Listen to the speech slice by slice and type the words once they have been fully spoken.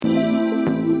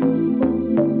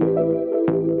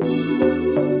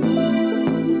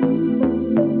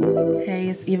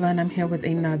and I'm here with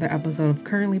another episode of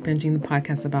Currently Binging, the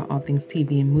podcast about all things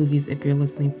TV and movies. If you're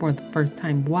listening for the first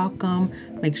time, welcome.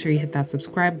 Make sure you hit that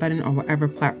subscribe button or whatever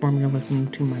platform you're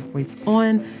listening to my voice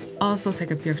on. Also,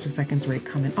 take a few extra seconds, rate,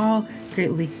 comment, all.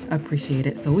 Greatly appreciate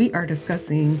it. So we are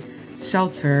discussing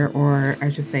Shelter, or I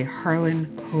should say Harlan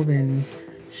Coben's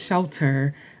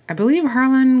Shelter. I believe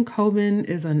Harlan Coben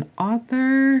is an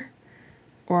author,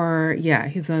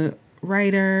 he's a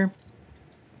writer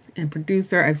and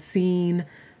producer. I've seen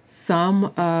some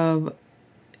of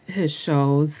his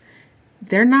shows.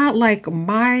 They're not like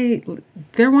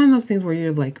they're one of those things where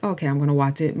you're like, okay, I'm going to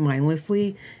watch it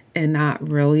mindlessly and not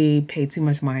really pay too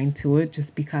much mind to it,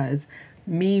 just because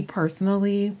me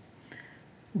personally,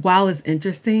 while it's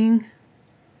interesting,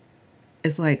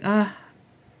 it's like,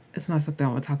 it's not something I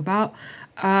want to talk about.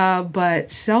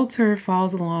 But Shelter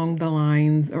falls along the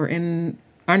lines or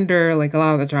under like a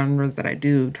lot of the genres that I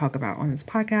do talk about on this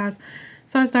podcast.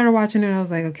 So I started watching it and I was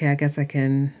like, okay, I guess I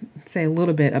can say a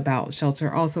little bit about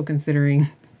Shelter, also considering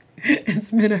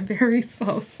it's been a very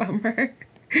slow summer.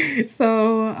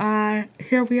 So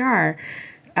here we are.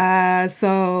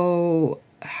 So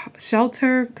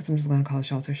Shelter, because I'm just going to call it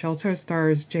Shelter. Shelter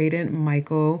stars Jaden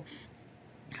Michael,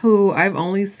 who I've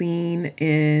only seen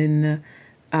in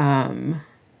the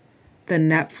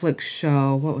Netflix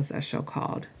show. What was that show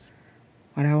called?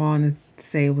 What I want to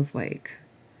say was like,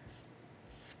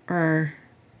 I'm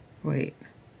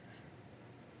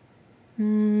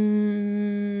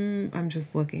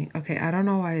just looking. Okay, I don't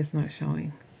know why it's not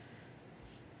showing.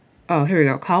 Oh, here we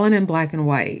go. Colin in Black and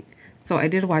White. So I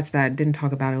did watch that. Didn't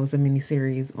talk about it. It was a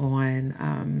miniseries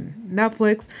on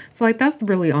Netflix. So like that's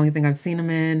really the only thing I've seen him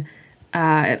in.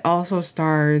 It also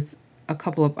stars a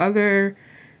couple of other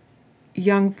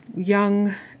young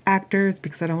actors,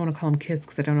 because I don't want to call them kids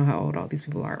because I don't know how old all these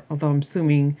people are. Although I'm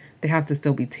assuming they have to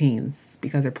still be teens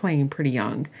because they're playing pretty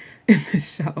young in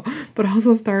this show. But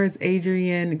also stars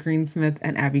Adrian Greensmith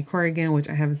and Abby Corrigan, which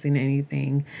I haven't seen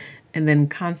anything. And then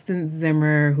Constance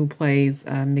Zimmer, who plays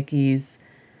Mickey's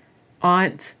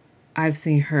aunt. I've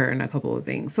seen her in a couple of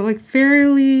things. So like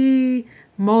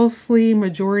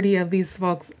majority of these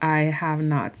folks I have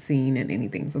not seen in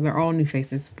anything. So they're all new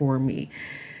faces for me.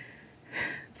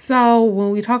 So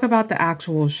when we talk about the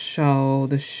actual show,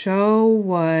 the show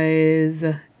was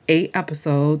 8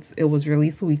 episodes. It was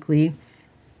released weekly.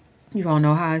 You all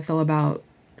know how I feel about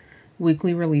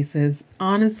weekly releases.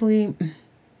 Honestly,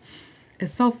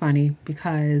 it's so funny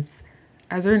because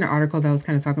I was reading an article that was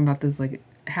kind of talking about this, like,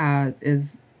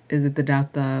 is it the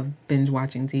death of binge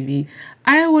watching TV?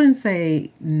 I wouldn't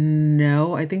say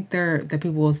no. I think that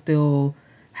people will still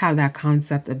have that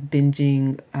concept of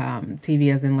binging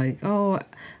TV, as in like, oh,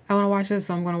 I want to watch this,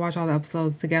 so I'm going to watch all the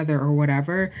episodes together or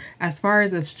whatever. As far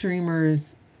as if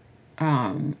streamers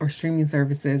or streaming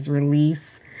services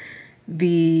release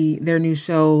their new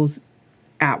shows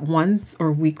at once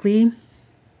or weekly,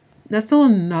 that's still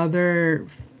another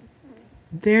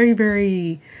very,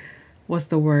 very, what's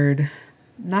the word?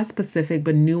 Not specific,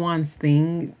 but nuanced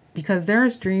thing, because there are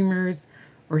streamers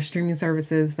or streaming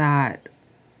services that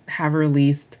have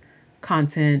released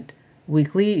content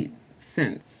weekly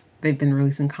since they've been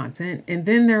releasing content. And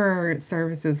then there are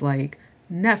services like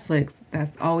Netflix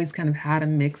that's always kind of had a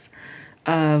mix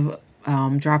of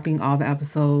dropping all the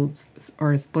episodes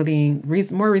or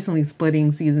more recently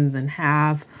splitting seasons in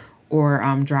half, or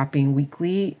dropping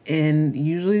weekly. And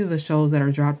usually the shows that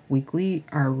are dropped weekly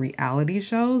are reality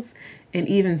shows. And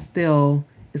even still,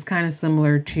 it's kind of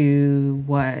similar to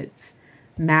what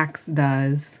Max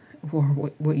does, or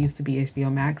what used to be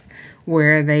HBO Max,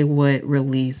 where they would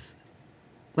release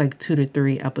like 2 to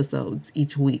 3 episodes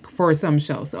each week for some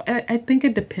shows. So I think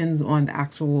it depends on the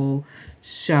actual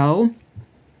show.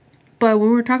 But when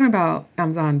we're talking about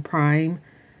Amazon Prime,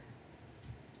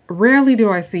 rarely do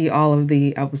I see all of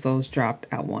the episodes dropped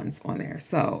at once on there.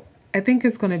 So I think we're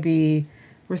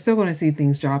still going to see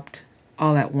things dropped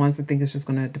all at once. I think it's just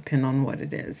going to depend on what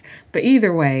it is. But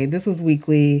either way, this was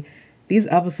weekly. These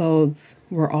episodes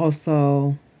were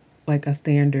also like a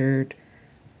standard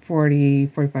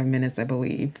 45 minutes, I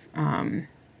believe,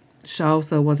 show.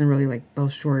 So it wasn't really like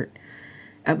those short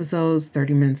episodes,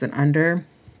 30 minutes and under.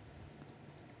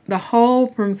 The whole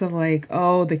premise of like,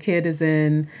 oh, the kid is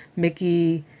in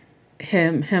Mickey,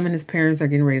 him and his parents are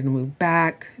getting ready to move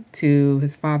back to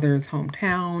his father's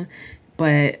hometown.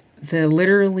 But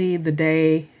literally the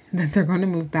day that they're going to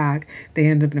move back, they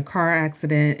end up in a car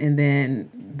accident, and then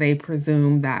they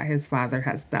presume that his father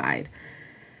has died.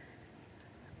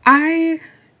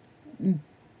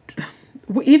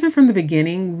 Even from the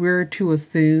beginning, we're to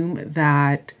assume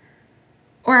that,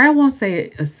 or I won't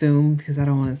say assume because I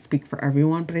don't want to speak for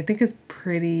everyone, but I think it's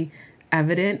pretty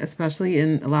evident, especially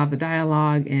in a lot of the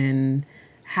dialogue and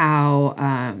how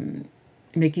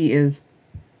Mickey is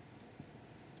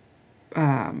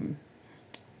um,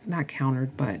 not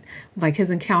countered, but like his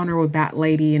encounter with that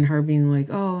lady and her being like,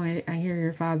 "Oh, I hear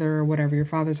your father or whatever, your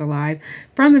father's alive."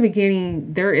 From the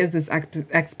beginning, there is this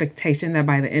expectation that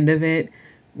by the end of it,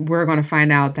 we're going to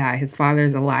find out that his father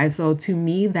is alive. So to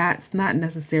me, that's not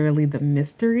necessarily the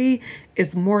mystery.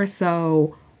 It's more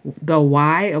so the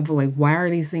why of like, why are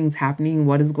these things happening?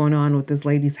 What is going on with this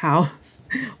lady's house?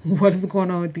 What is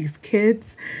going on with these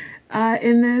kids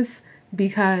in this?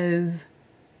 Because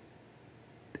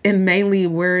and mainly,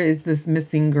 where is this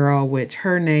missing girl? Which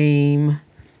her name,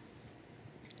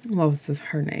 what was this?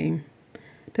 Her name?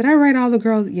 Did I write all the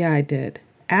girls? Yeah, I did.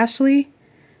 Ashley.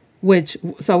 Which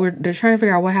so they're trying to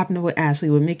figure out what happened with Ashley,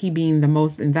 with Mickey being the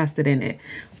most invested in it.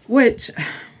 Which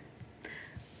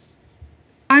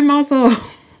I'm also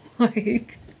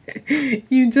like,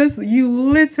 you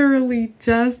literally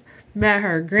just met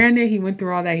her. Granted, he went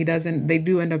through all that. He doesn't. They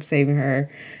do end up saving her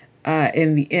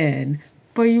in the end.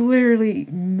 But you literally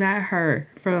met her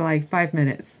for like 5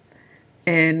 minutes,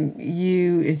 and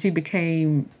she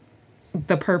became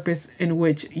the purpose in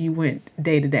which you went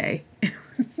day to day.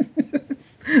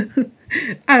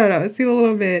 I don't know. It seemed a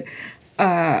little bit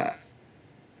uh,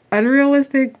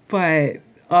 unrealistic, but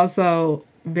also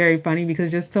very funny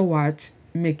because just to watch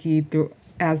Mickey through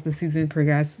as the season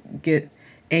progressed get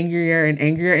angrier and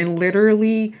angrier and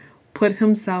literally put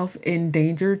himself in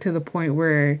danger to the point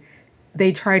where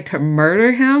they tried to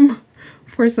murder him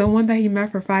for someone that he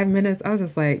met for 5 minutes. I was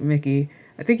just like, Mickey,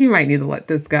 I think you might need to let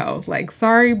this go. Like,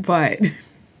 sorry, but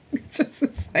it's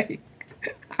like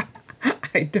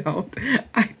I don't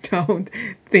I don't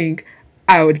think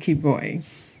I would keep going.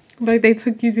 Like they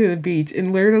took you to the beach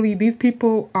and literally these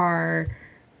people are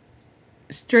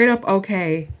straight up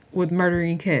okay with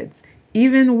murdering kids.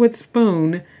 Even with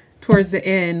Spoon towards the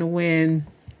end when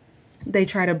they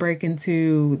try to break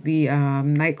into the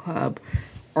nightclub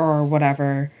or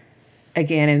whatever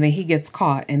again, and then he gets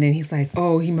caught, and then he's like,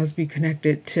 "Oh, he must be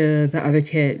connected to the other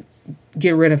kid.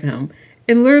 Get rid of him."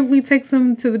 And literally takes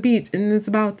him to the beach, and it's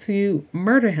about to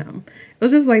murder him. It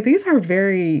was just like these are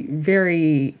very,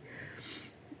 very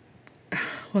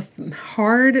what's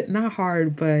hard, not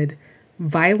hard, but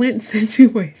violent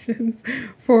situations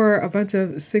for a bunch of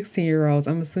 16-year-olds.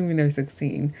 I'm assuming they're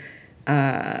 16,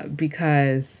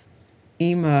 because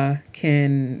Emma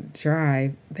can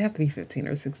drive. They have to be 15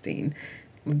 or 16.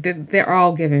 They're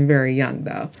all given very young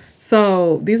though.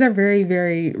 So these are very,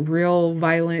 very real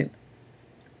violent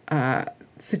uh,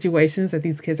 situations that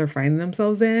these kids are finding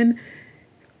themselves in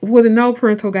with no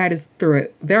parental guidance through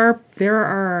it. There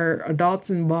are adults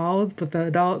involved, but the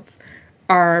adults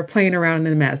are playing around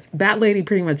in the mess. That lady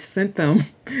pretty much sent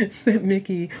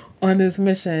Mickey on this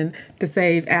mission to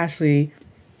save Ashley,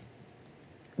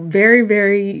 very,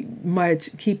 very much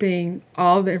keeping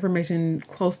all the information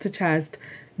close to chest,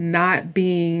 not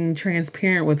being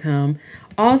transparent with him.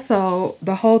 Also,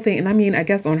 the whole thing, and I mean, I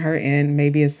guess on her end,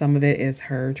 maybe some of it is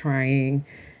her trying,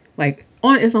 like,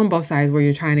 it's on both sides where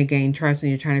you're trying to gain trust and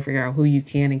you're trying to figure out who you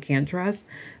can and can't trust,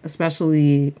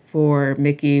 especially for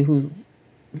Mickey, who's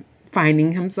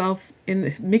finding himself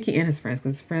in Mickey and his friends,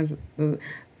 because his friends,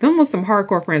 them was some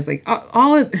hardcore friends. Like,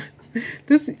 all of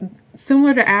this,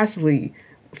 similar to Ashley,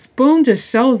 Spoon just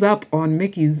shows up on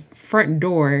Mickey's front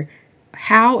door.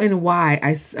 How and why,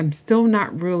 I'm still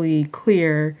not really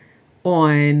clear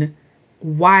on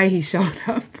why he showed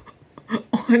up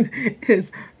on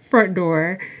his front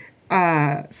door.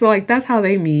 So like that's how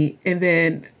they meet. And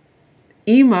then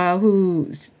Emma,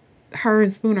 who her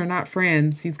and Spoon are not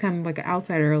friends, she's kind of like an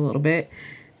outsider a little bit,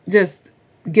 just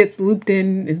gets looped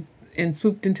in and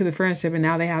swooped into the friendship, and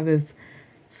now they have this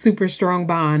super strong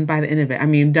bond by the end of it. I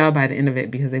mean, by the end of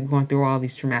it, because they've gone through all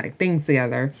these traumatic things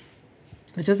together.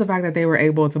 But just the fact that they were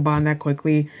able to bond that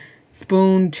quickly.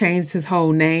 Spoon changed his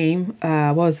whole name.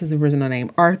 What was his original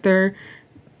name? Arthur.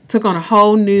 Took on a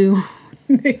whole new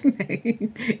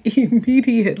nickname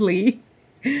immediately.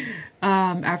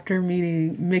 After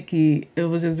meeting Mickey, it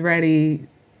was just ready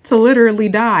to literally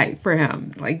die for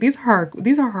him. Like these are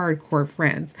hardcore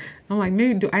friends. I'm like,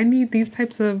 maybe did I need these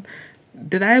type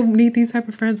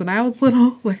of friends when I was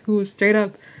little? Like who would straight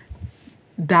up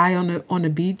die on the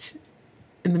beach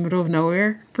in the middle of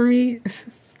nowhere for me?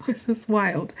 It's just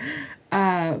wild.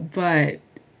 But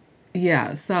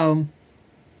yeah, so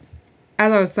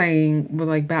as I was saying with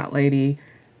like Bat Lady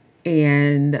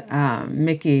and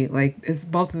Mickey, like it's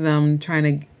both of them trying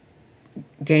to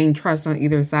gain trust on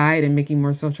either side, and Mickey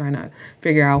more so trying to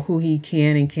figure out who he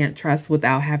can and can't trust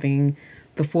without having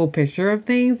the full picture of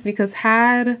things. Because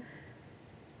had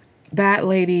that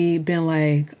lady been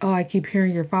like, oh, I keep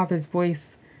hearing your father's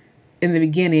voice in the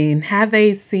beginning, had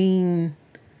they seen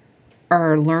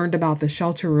or learned about the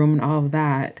shelter room and all of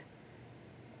that,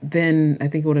 then I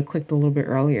think it would have clicked a little bit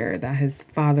earlier that his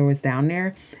father was down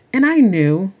there. And I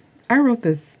knew, I wrote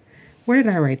this. Where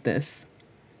did I write this?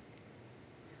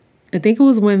 I think it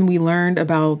was when we learned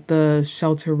about the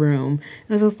shelter room.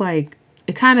 It was just like,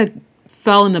 it kind of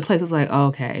fell into place. It's like, oh,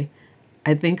 okay,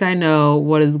 I think I know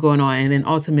what is going on. And then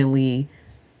ultimately,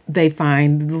 they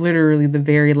find literally the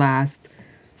very last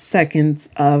seconds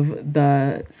of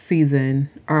the season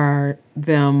are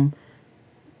them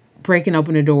breaking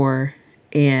open the door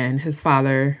and his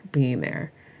father being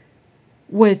there.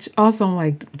 Which also, I'm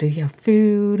like, did he have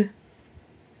food?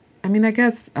 I mean, I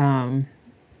guess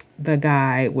the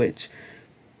guy, which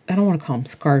I don't want to call him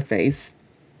Scarface.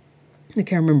 I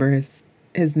can't remember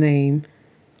his name.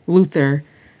 Luther.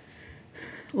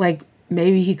 Like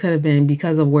maybe he could have been,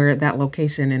 because of where that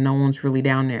location and no one's really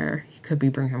down there, he could be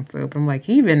bringing him food. But I'm like,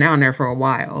 he's been down there for a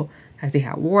while. Has he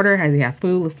had water? Has he had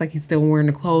food? Looks like he's still wearing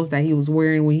the clothes that he was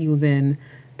wearing when he was in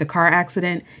the car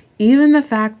accident. Even the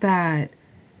fact that,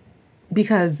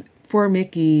 because for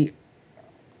Mickey,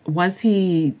 once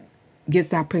he gets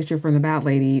that picture from the bad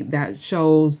lady that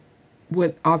shows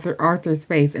with Arthur's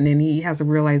face, and then he has a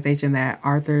realization that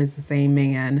Arthur is the same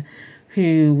man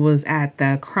who was at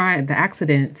the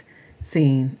accident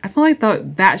scene. I feel like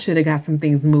that should have got some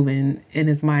things moving in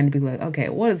his mind to be like, okay,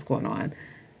 what is going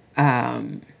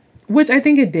on? Which I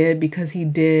think it did, because he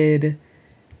did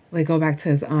like go back to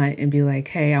his aunt and be like,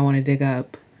 hey, I want to dig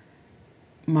up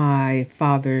my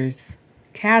father's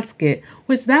casket,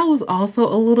 which that was also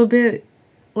a little bit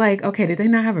like, okay, did they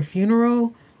not have a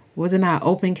funeral? Was it not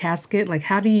open casket? Like,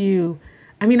 how do you,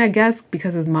 I mean, I guess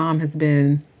because his mom has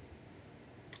been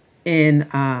in,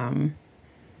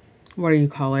 what do you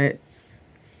call it?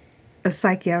 A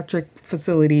psychiatric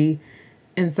facility.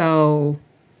 And so,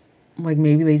 like,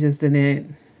 maybe they just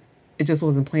didn't, it just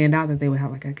wasn't planned out that they would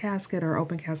have like a casket or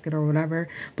open casket or whatever.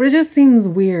 But it just seems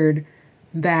weird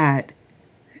that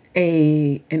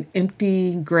an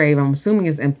empty grave, I'm assuming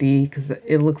it's empty because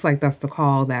it looks like that's the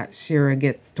call that Shira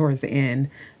gets towards the end.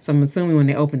 So I'm assuming when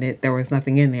they opened it, there was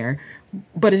nothing in there.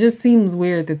 But it just seems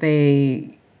weird that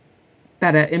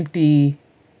that an empty,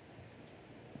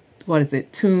 what is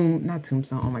it, not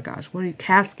tombstone, oh my gosh,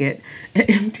 casket, an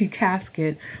empty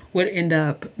casket would end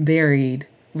up buried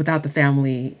without the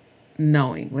family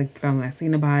knowing. Like, the family not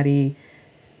seen the body.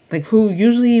 Like, who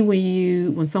usually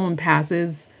when someone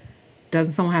passes,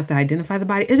 doesn't someone have to identify the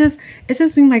body? It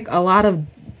just seemed like a lot of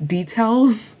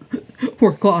details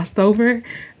were glossed over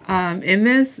in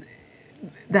this.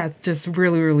 That's just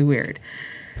really, really weird.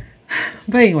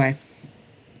 But anyway,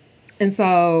 and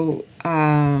so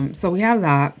we have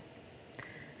that,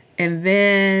 and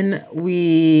then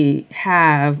we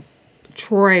have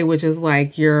Troy, which is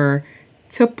like your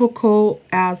typical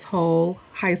asshole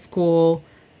high school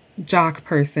jock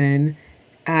person.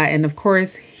 And of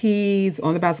course, he's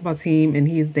on the basketball team and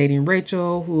he's dating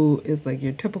Rachel, who is like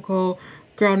your typical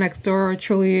girl next door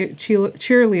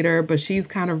cheerleader, but she's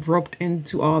kind of roped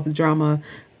into all the drama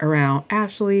around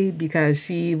Ashley because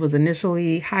she was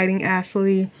initially hiding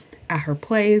Ashley at her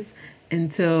place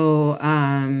until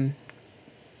I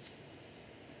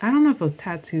don't know if it was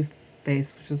Tattoo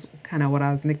Face, which is kind of what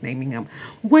I was nicknaming him.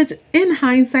 Which, in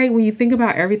hindsight, when you think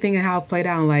about everything and how it played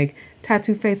out, like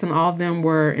Tattoo Face and all of them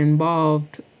were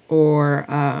involved or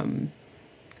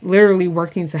literally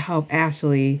working to help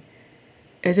Ashley,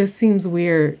 it just seems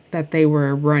weird that they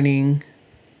were running.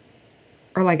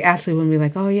 Or like Ashley would be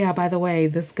like, oh yeah, by the way,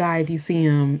 this guy, if you see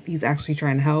him, he's actually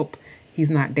trying to help. He's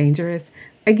not dangerous.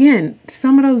 Again,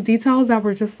 some of those details that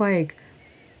were just like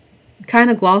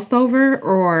kind of glossed over,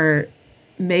 or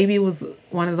maybe it was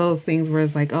one of those things where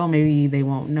it's like, oh, maybe they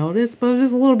won't notice, but it was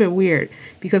just a little bit weird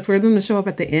because for them to show up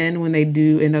at the end when they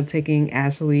do end up taking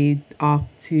Ashley off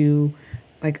to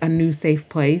like a new safe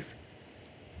place,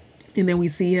 and then we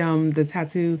see the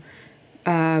tattoo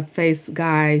face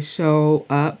guy show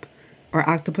up, or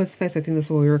octopus face, I think that's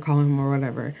what we were calling him or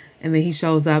whatever, and then he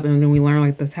shows up and then we learn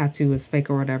like the tattoo is fake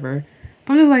or whatever.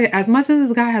 But I'm just like, as much as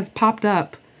this guy has popped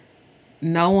up,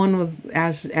 no one was,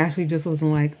 Ashley just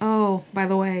wasn't like, oh, by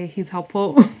the way, he's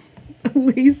helpful, at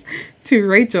least to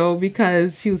Rachel,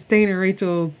 because she was staying in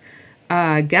Rachel's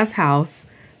guest house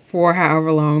for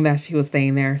however long that she was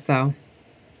staying there. So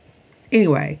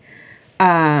anyway,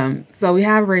 so we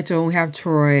have Rachel and we have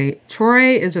Troy.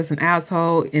 Troy is just an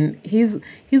asshole, and he's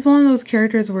one of those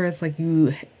characters where it's like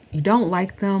you don't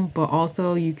like them, but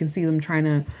also you can see them trying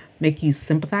to make you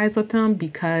sympathize with them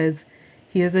because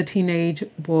he is a teenage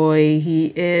boy.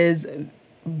 He is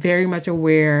very much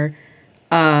aware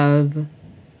of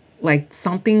like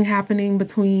something happening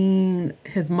between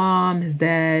his mom, his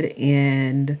dad,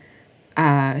 and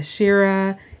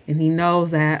Shira, and he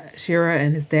knows that Shira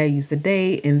and his dad used to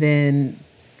date, and then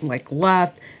like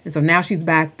left, and so now she's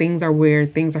back. Things are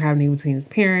weird. Things are happening between his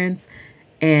parents,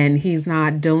 and he's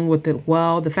not dealing with it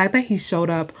well. The fact that he showed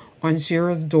up on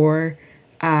Shira's door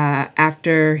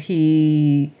after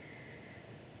he,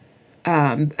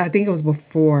 I think it was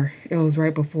before, it was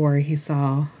right before he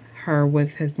saw her with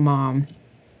his mom,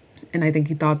 and I think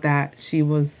he thought that she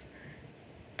was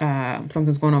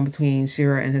something's going on between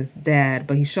Shira and his dad,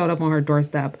 but he showed up on her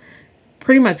doorstep,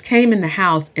 pretty much came in the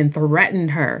house and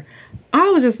threatened her. I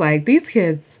was just like, these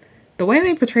kids, the way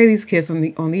they portray these kids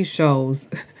on these shows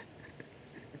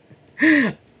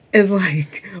is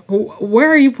like, where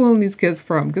are you pulling these kids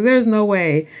from? Because there's no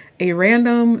way a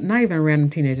random, not even a random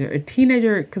teenager, a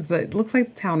teenager, because it looks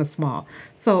like the town is small.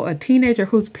 So a teenager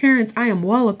whose parents I am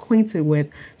well acquainted with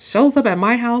shows up at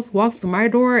my house, walks to my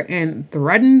door, and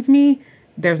threatens me.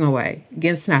 There's no way.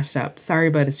 Getting snatched up. Sorry,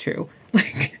 but it's true.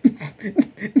 Like,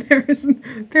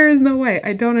 there is no way.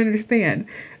 I don't understand.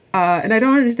 And I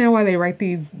don't understand why they write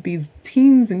these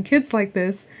teens and kids like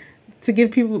this to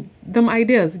give people them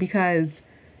ideas, because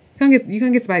you're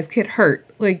gonna get somebody's kid hurt.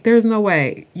 Like, there's no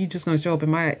way you just gonna show up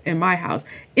in my house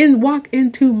and walk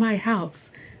into my house,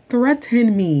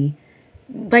 threaten me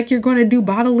like you're gonna do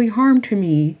bodily harm to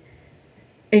me,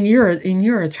 and you're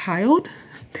a child.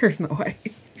 There's no way.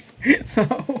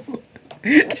 So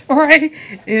Troy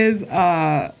is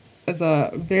a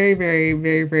very, very,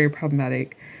 very, very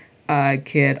problematic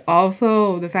kid.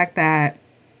 Also, the fact that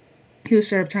he was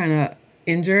straight up trying to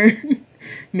injure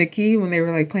Mickey when they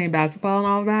were like playing basketball and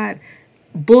all that.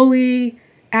 Bully,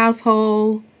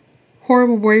 asshole,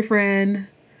 horrible boyfriend,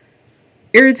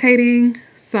 irritating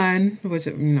son, which,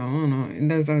 I don't know,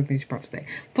 and there's other things you probably say.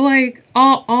 But like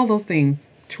all those things,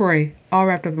 Troy, all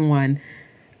wrapped up in one.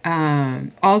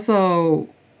 Also,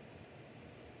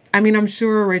 I mean, I'm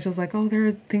sure Rachel's like, oh, there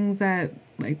are things that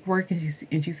like work, and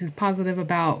she sees positive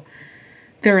about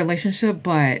their relationship,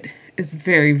 but it's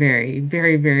very, very,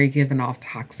 very, very given off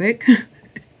toxic.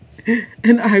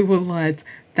 And I would let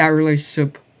that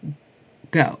relationship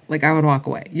go. Like, I would walk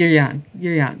away. You're young.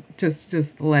 Just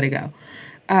let it go.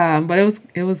 But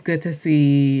it was good to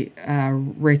see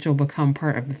Rachel become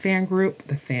part of the friend group,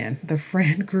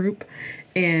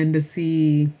 and to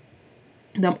see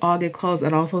them all get close.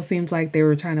 It also seems like they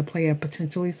were trying to play up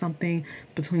potentially something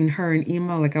between her and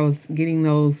Emma. Like, I was getting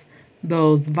those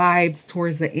vibes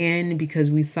towards the end, because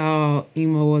we saw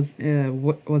Emma was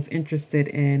interested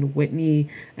in Whitney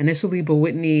initially, but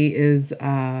Whitney is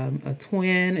a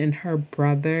twin, and her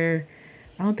brother,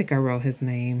 I don't think I wrote his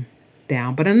name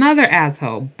down, but another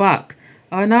asshole, Buck,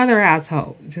 another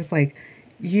asshole. Just like,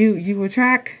 you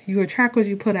attract what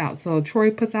you put out. So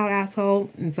Troy puts out asshole,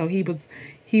 and so he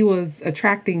was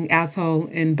attracting asshole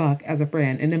in Buck as a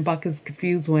friend, and then Buck is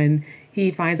confused when he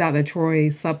finds out that Troy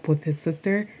slept with his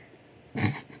sister.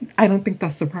 I don't think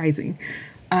that's surprising.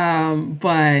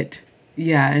 But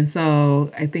yeah, and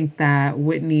so I think that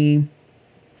Whitney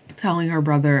telling her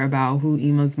brother about who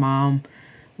Emma's mom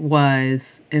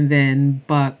was, and then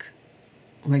Buck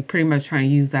like pretty much trying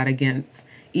to use that against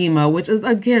Emma, which is,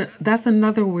 again, that's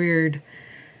another weird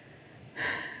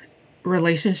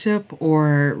relationship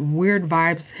or weird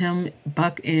vibes, him,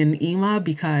 Buck, and Emma,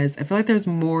 because I feel like there's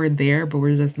more there, but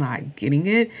we're just not getting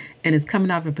it, and it's coming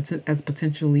off as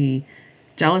potentially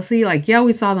jealousy. Like, yeah,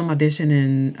 we saw them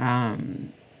audition,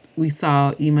 and we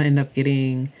saw Emma end up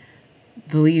getting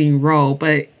the leading role,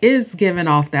 but it is given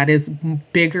off that it's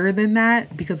bigger than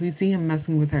that, because we see him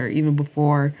messing with her even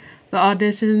before the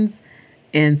auditions.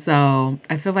 And so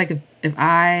I feel like if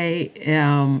I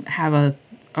have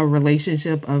a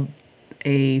relationship, of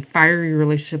a fiery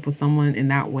relationship with someone in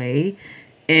that way,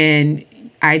 and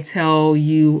I tell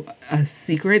you a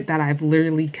secret that I've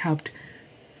literally kept,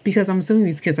 because I'm assuming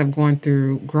these kids have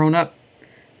grown up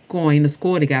going to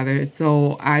school together.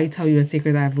 So I tell you a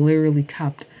secret that I've literally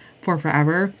kept for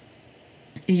forever,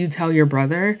 and you tell your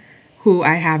brother, who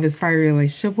I have this fiery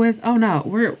relationship with, oh no,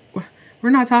 we're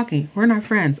not talking. We're not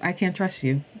friends. I can't trust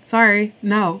you. Sorry,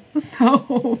 no.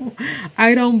 So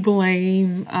I don't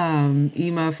blame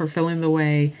Emma for feeling the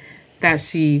way that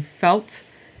she felt,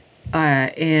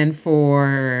 and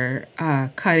for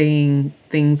cutting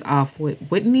things off with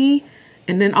Whitney.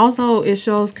 And then also it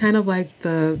shows kind of like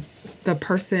the type of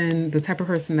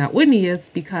person that Whitney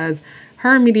is, because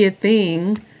her immediate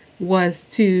thing was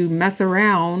to mess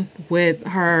around with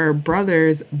her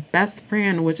brother's best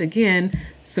friend, which, again,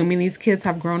 assuming these kids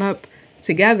have grown up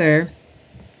together,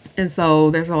 and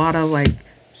so there's a lot of like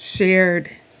shared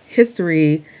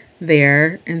history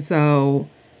there. And so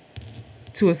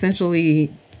to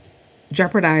essentially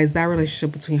jeopardize that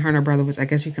relationship between her and her brother, which I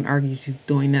guess you can argue she's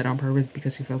doing that on purpose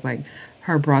because she feels like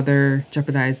her brother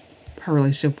jeopardized her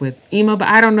relationship with Emma. But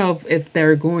I don't know if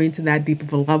they're going to that deep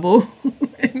of a level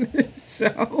in this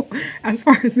show as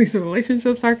far as these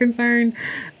relationships are concerned.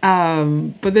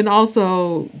 But then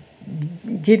also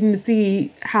getting to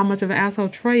see how much of an asshole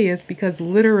Troy is, because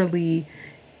literally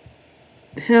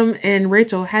him and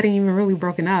Rachel hadn't even really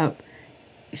broken up.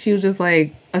 She was just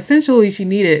like, essentially she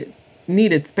needed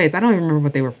space. I don't even remember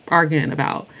what they were arguing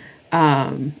about.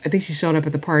 I think she showed up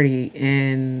at the party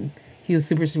and he was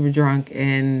super, super drunk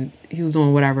and he was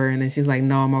doing whatever. And then she's like,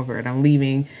 no, I'm over it. I'm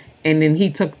leaving. And then he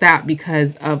took that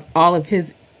because of all of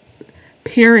his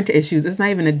parent issues. It's not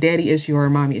even a daddy issue or a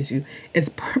mommy issue. It's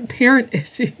parent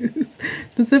issues,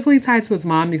 specifically tied to his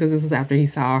mom, because this is after he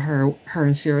saw her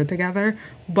and Shira together.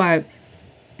 But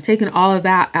taking all of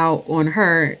that out on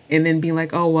her and then being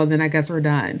like, oh, well, then I guess we're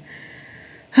done.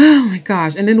 Oh my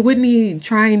gosh. And then Whitney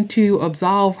trying to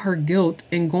absolve her guilt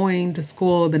and going to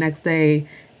school the next day,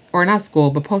 or not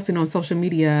school, but posting on social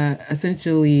media,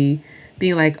 essentially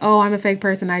being like, oh, I'm a fake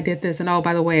person. I did this. And oh,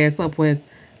 by the way, I slept with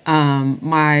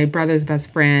my brother's best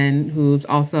friend who's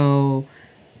also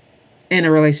in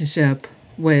a relationship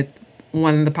with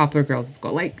one of the popular girls at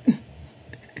school. Like,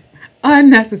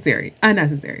 unnecessary.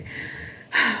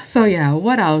 So yeah,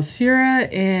 what else? Shira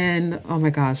and, oh my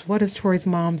gosh, what is Troy's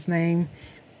mom's name?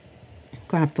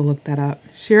 Gonna have to look that up.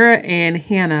 Shira and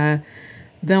Hannah,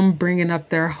 them bringing up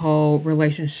their whole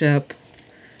relationship,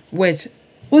 which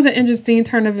was an interesting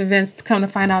turn of events to come to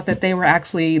find out that they were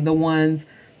actually the ones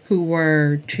who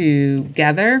were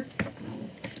together,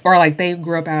 or like they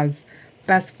grew up as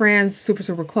best friends, super,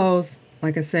 super close.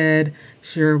 Like I said,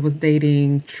 Shira was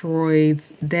dating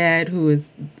Troy's dad, who is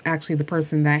actually the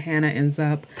person that Hannah ends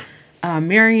up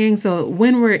marrying. So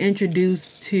when we're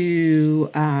introduced to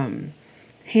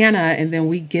Hannah, and then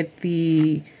we get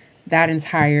that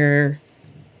entire,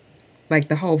 like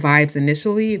the whole vibes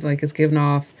initially, like it's given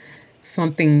off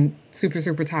something super,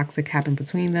 super toxic happened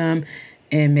between them.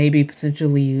 And maybe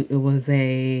potentially it was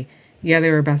they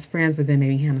were best friends, but then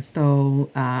maybe Hannah stole,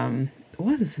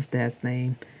 what is his dad's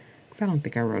name? Because I don't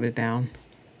think I wrote it down.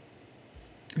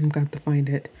 I'm going to have to find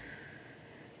it.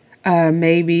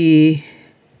 Maybe,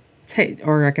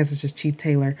 or I guess it's just Chief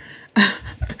Taylor.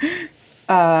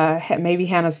 Maybe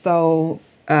Hannah stole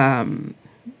him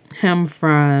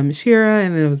from Shira,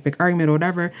 and then there was a big argument or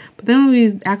whatever. But then when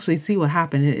we actually see what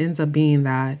happened, it ends up being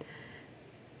that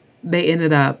they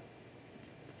ended up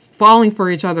falling for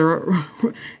each other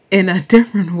in a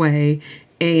different way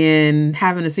and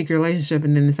having a secret relationship.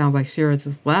 And then it sounds like Shira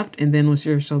just left. And then when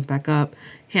Shira shows back up,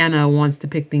 Hannah wants to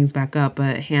pick things back up,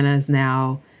 but Hannah is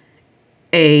now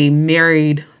a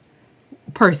married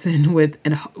person with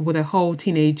a whole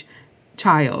teenage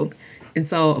child. And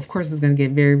so of course it's going to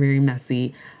get very, very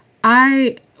messy.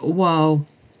 Well,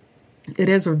 it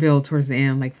is revealed towards the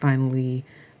end, like finally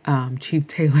Chief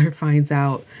Taylor finds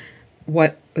out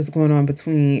what is going on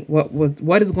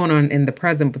in the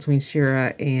present between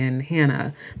Shira and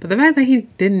Hannah. But the fact that he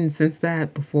didn't sense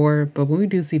that before, but when we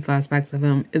do see flashbacks of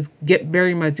him, is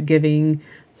very much giving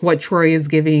what Troy is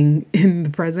giving in the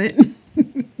present.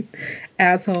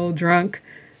 Asshole, drunk,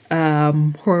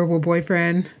 horrible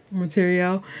boyfriend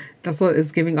material. That's what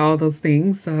is giving all those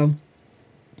things. So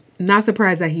not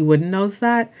surprised that he wouldn't notice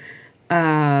that.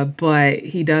 But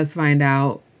he does find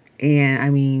out. And I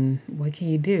mean, what can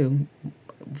you do?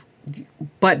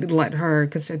 But let her,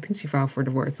 because I think she filed for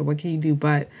divorce. So what can you do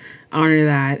but honor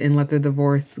that and let the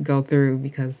divorce go through?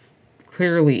 Because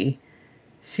clearly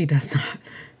she does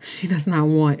not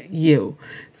want you.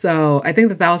 So I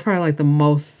think that was probably like the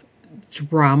most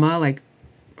drama, like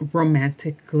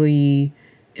romantically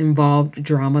involved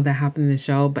drama that happened in the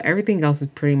show. But everything else is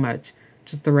pretty much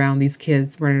just around these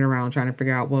kids running around trying to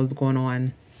figure out what is going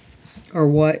on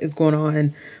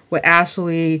with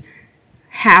Ashley.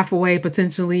 Halfway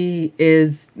potentially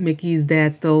is Mickey's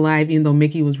dad still alive, even though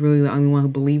Mickey was really the only one who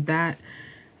believed that.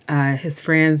 His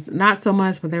friends, not so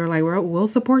much, but they were like, we'll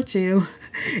support you.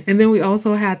 And then we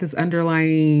also had this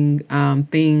underlying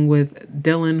thing with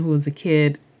Dylan, who was a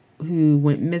kid who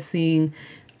went missing.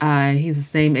 He's the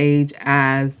same age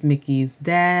as Mickey's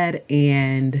dad,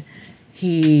 and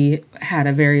he had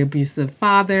a very abusive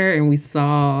father, and we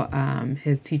saw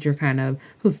his teacher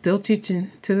who's still teaching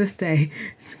to this day,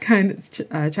 kind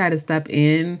of try to step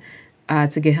in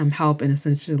to get him help and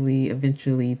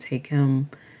eventually take him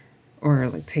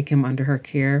under her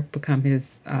care, become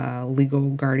his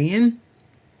legal guardian.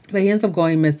 But he ends up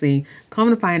going missing. Come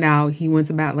to find out, he went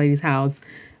to Bat Lady's house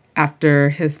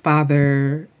after his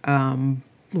father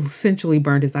essentially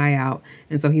burned his eye out,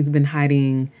 and so he's been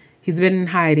hiding. He's been in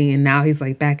hiding, and now he's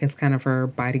like back as kind of her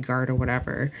bodyguard or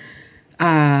whatever.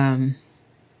 Um,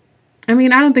 I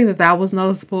mean, I don't think that that was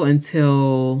noticeable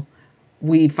until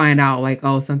we find out, like,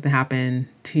 oh, something happened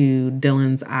to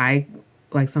Dylan's eye,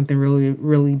 like something really,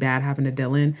 really bad happened to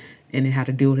Dylan, and it had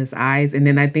to do with his eyes. And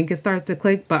then I think it starts to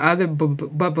click.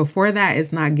 But before that,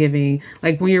 it's not giving,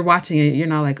 like, when you're watching it, you're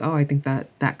not like, oh, I think that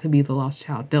that could be the lost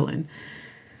child, Dylan.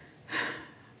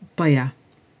 But yeah,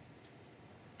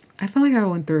 I feel like I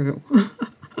went through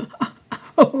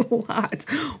a lot.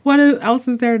 What else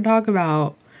is there to talk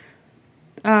about?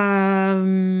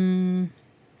 Um,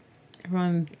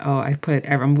 Everyone, oh,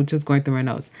 I'm just going through my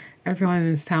notes. Everyone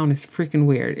in this town is freaking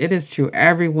weird. It is true.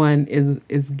 Everyone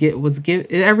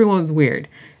everyone was weird.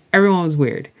 Everyone was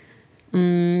weird.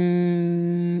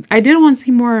 I did want to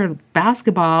see more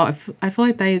basketball. I feel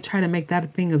like they try to make that a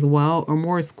thing as well, or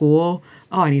more school.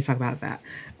 Oh, I need to talk about that.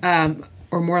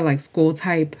 Or more like school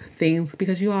type things,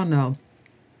 because you all know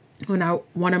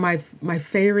one of my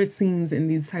favorite scenes in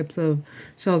these types of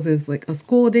shows is like a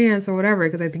school dance or whatever,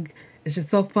 because I think it's just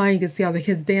so fun. You can see all the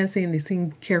kids dancing and they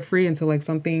seem carefree until like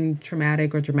something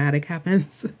traumatic or dramatic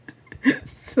happens.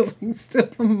 So like still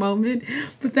the moment,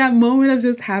 but that moment of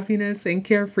just happiness and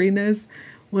carefreeness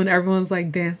when everyone's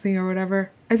like dancing or whatever,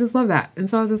 I just love that. And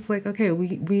so I was just like, okay,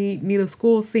 we need a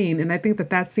school scene, and I think that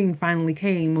that scene finally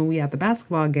came when we had the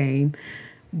basketball game.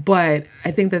 But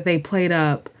I think that they played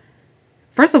up.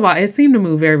 First of all, it seemed to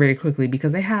move very, very quickly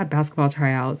because they had basketball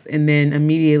tryouts, and then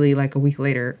immediately, like a week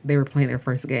later, they were playing their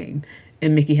first game,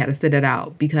 and Mickey had to sit it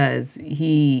out because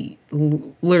he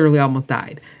literally almost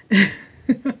died.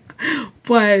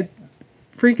 But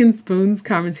freaking Spoon's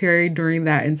commentary during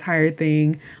that entire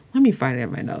thing, let me find it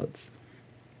in my notes,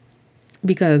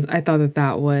 because I thought that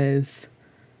that was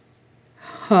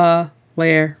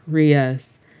hilarious.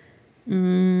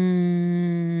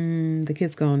 The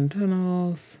kids going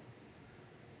tunnels.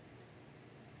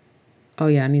 Oh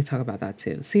yeah, I need to talk about that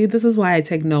too. See, this is why I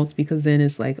take notes, because then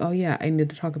it's like, oh yeah, I need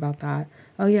to talk about that.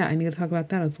 Oh yeah, I need to talk about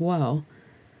that as well.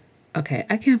 Okay,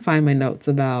 I can't find my notes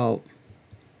about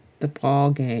the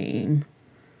ball game.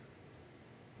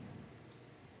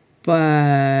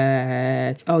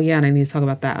 But oh yeah, and I need to talk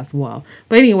about that as well.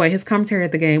 But anyway, his commentary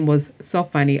at the game was so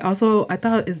funny. Also, I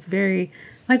thought it's very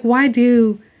like, why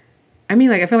do I mean,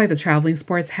 like, I feel like the traveling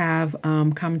sports have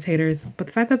commentators, but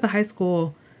the fact that the high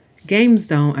school games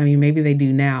don't, I mean, maybe they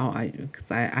do now,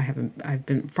 because I haven't, I've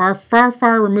been far, far,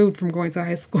 far removed from going to a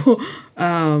high school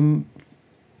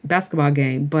basketball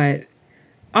game. But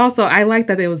also, I like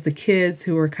that it was the kids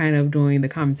who were kind of doing the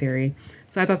commentary.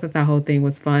 So I thought that that whole thing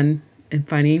was fun and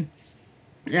funny.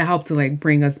 It helped to like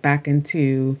bring us back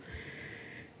into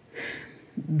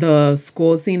the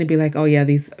school scene and be like, oh yeah,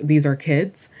 these are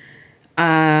kids.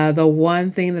 The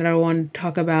one thing that I want to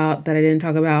talk about that I didn't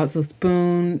talk about, so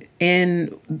Spoon,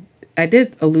 and I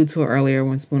did allude to it earlier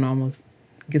when Spoon almost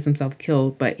gets himself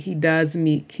killed, but he does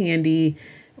meet Candy,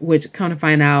 which come to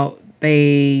find out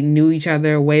they knew each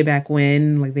other way back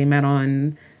when, like they met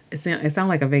on, it sounded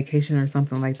like a vacation or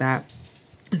something like that.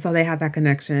 And so they had that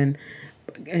connection,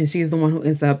 and she's the one who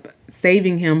ends up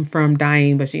saving him from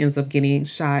dying, but she ends up getting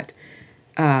shot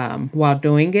while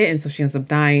doing it, and so she ends up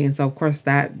dying. And so of course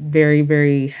that very,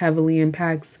 very heavily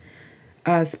impacts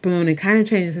Spoon, and kind of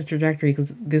changes his trajectory,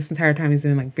 because this entire time he's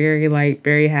been like very light,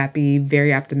 very happy,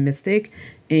 very optimistic,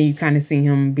 and you kind of see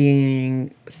him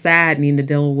being sad, needing to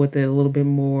deal with it a little bit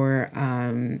more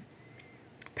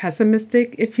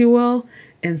pessimistic, if you will.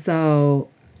 And so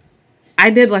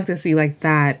I did like to see like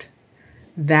that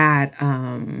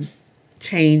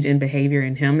change in behavior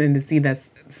in him, and to see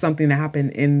that's something that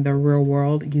happened in the real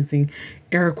world, using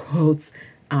air quotes,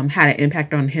 had an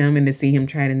impact on him, and to see him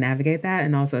try to navigate that,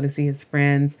 and also to see his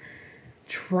friends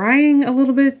trying a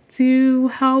little bit to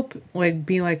help, like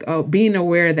being like, oh, being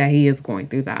aware that he is going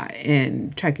through that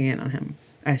and checking in on him,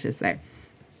 I should say.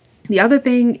 The other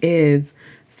thing is,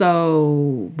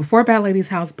 so before Bad Lady's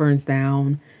house burns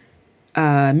down,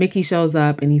 Mickey shows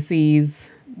up and he sees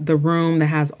the room that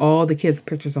has all the kids'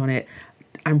 pictures on it.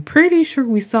 I'm pretty sure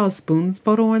we saw Spoon's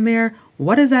photo in there.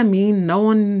 What does that mean? No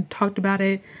one talked about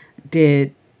it.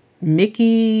 Did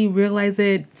Mickey realize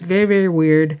it? It's very, very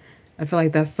weird. I feel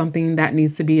like that's something that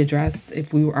needs to be addressed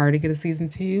if we were to get a season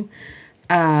 2.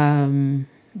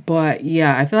 But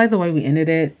yeah, I feel like the way we ended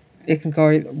it, it can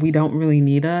go, we don't really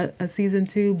need a season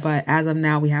 2, but as of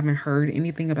now, we haven't heard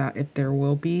anything about if there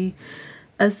will be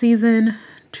a season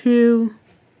 2.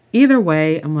 Either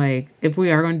way, I'm like, if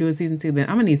we are going to do a season 2, then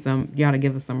I'm going to need y'all to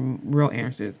give us some real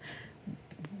answers.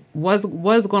 What's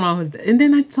going on with, and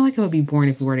then I feel like it would be boring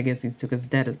if we were to get season 2, because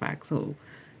Dead is back. So,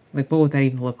 like, what would that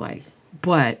even look like?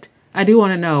 But I do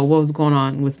want to know what was going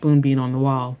on with Spoon being on the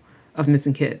wall of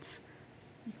missing kids.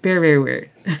 Very, very weird.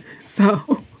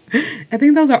 So I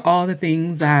think those are all the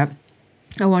things that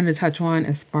I wanted to touch on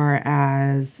as far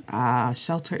as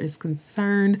Shelter is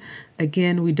concerned.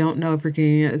 Again, we don't know if we're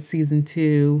getting a season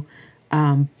 2,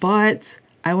 but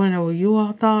I want to know what you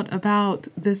all thought about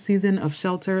this season of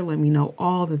Shelter. Let me know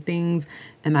all the things,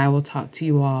 and I will talk to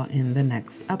you all in the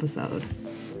next episode.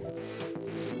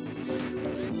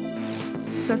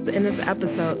 That's the end of the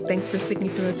episode. Thanks for sticking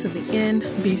through it to the end.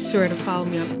 Be sure to follow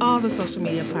me on all the social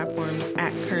media platforms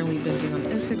at Currently Binging on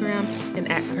Instagram and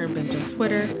at Current Binge on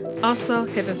Twitter. Also,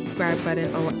 hit the subscribe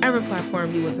button on whatever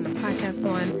platform you listen to podcasts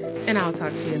on, and I'll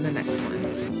talk to you in the next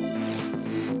one.